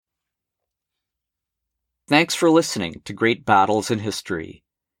Thanks for listening to Great Battles in History.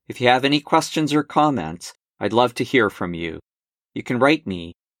 If you have any questions or comments, I'd love to hear from you. You can write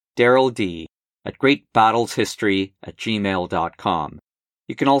me, Daryl D., at greatbattleshistory@gmail.com.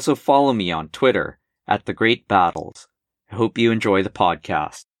 You can also follow me on Twitter at The Great Battles. I hope you enjoy the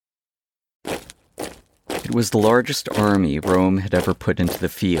podcast. It was the largest army Rome had ever put into the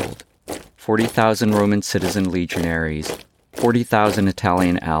field. 40,000 Roman citizen legionaries, 40,000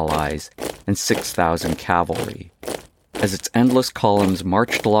 Italian allies, and 6,000 cavalry. As its endless columns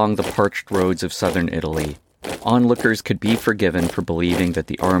marched along the parched roads of southern Italy, onlookers could be forgiven for believing that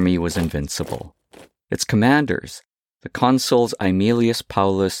the army was invincible. Its commanders, the consuls Aemilius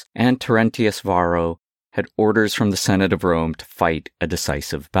Paulus and Terentius Varro, had orders from the Senate of Rome to fight a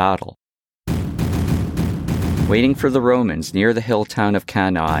decisive battle. Waiting for the Romans near the hill town of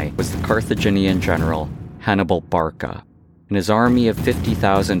Cannae was the Carthaginian general Hannibal Barca and his army of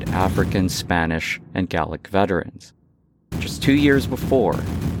 50,000 African, Spanish, and Gallic veterans. Just 2 years before,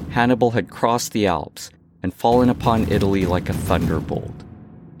 Hannibal had crossed the Alps and fallen upon Italy like a thunderbolt.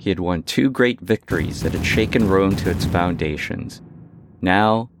 He had won 2 great victories that had shaken Rome to its foundations.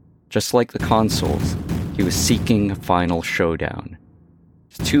 Now, just like the consuls, he was seeking a final showdown.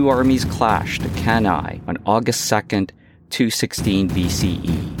 The 2 armies clashed at Cannae on August 2nd, 216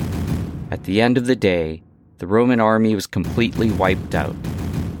 BCE. At the end of the day, the Roman army was completely wiped out.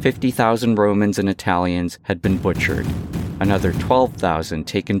 50,000 Romans and Italians had been butchered, another 12,000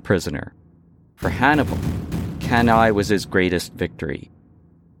 taken prisoner. For Hannibal, Cannae was his greatest victory.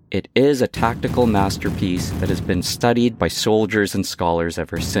 It is a tactical masterpiece that has been studied by soldiers and scholars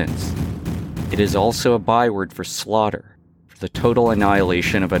ever since. It is also a byword for slaughter, for the total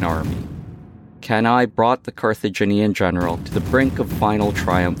annihilation of an army. Cannae brought the Carthaginian general to the brink of final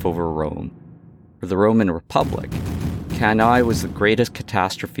triumph over Rome. For the Roman Republic, Cannae was the greatest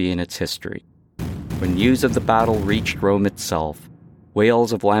catastrophe in its history. When news of the battle reached Rome itself,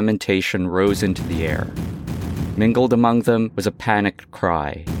 wails of lamentation rose into the air. Mingled among them was a panicked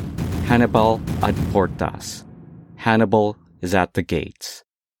cry, Hannibal ad portas. Hannibal is at the gates.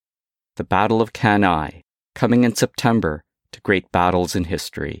 The Battle of Cannae, coming in September to Great Battles in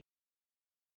History.